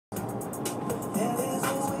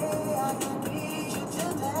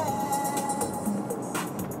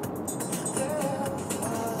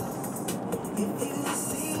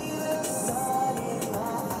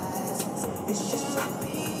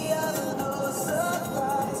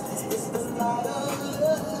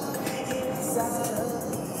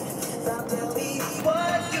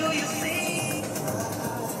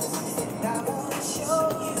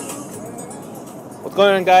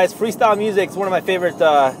going on, guys? Freestyle music is one of my favorite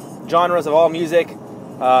genres of all music.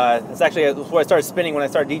 It's actually what I started spinning when I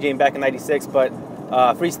started DJing back in '96. But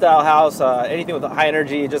freestyle house, anything with high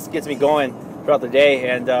energy, it just gets me going throughout the day.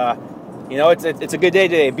 And you know, it's a good day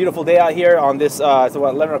today. Beautiful day out here on this. It's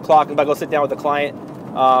about 11 o'clock. I'm about to go sit down with a client,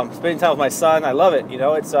 spending time with my son. I love it. You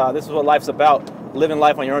know, it's this is what life's about: living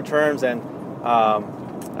life on your own terms. And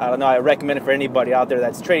I don't know. I recommend it for anybody out there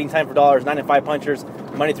that's trading time for dollars, 9-to-5 punchers,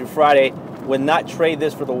 Monday through Friday. Would not trade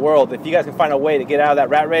this for the world. If you guys can find a way to get out of that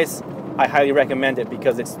rat race, I highly recommend it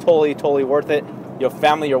because it's totally worth it. Your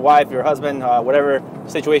family, your wife, your husband, whatever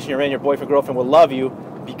situation you're in, your boyfriend, girlfriend will love you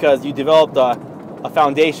because you developed a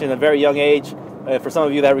foundation at a very young age. For some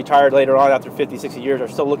of you that retired later on after 50, 60 years are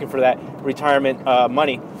still looking for that retirement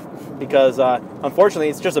money because unfortunately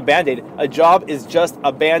it's just a band-aid. A job is just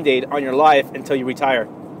a band-aid on your life until you retire,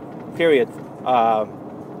 period.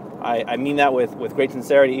 I mean that with great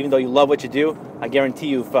sincerity. Even though you love what you do, I guarantee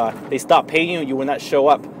you if they stop paying you, you will not show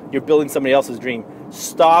up. You're building somebody else's dream.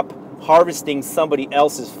 Stop harvesting somebody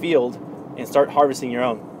else's field and start harvesting your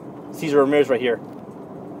own. Cesar Ramirez right here.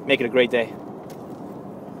 Make it a great day.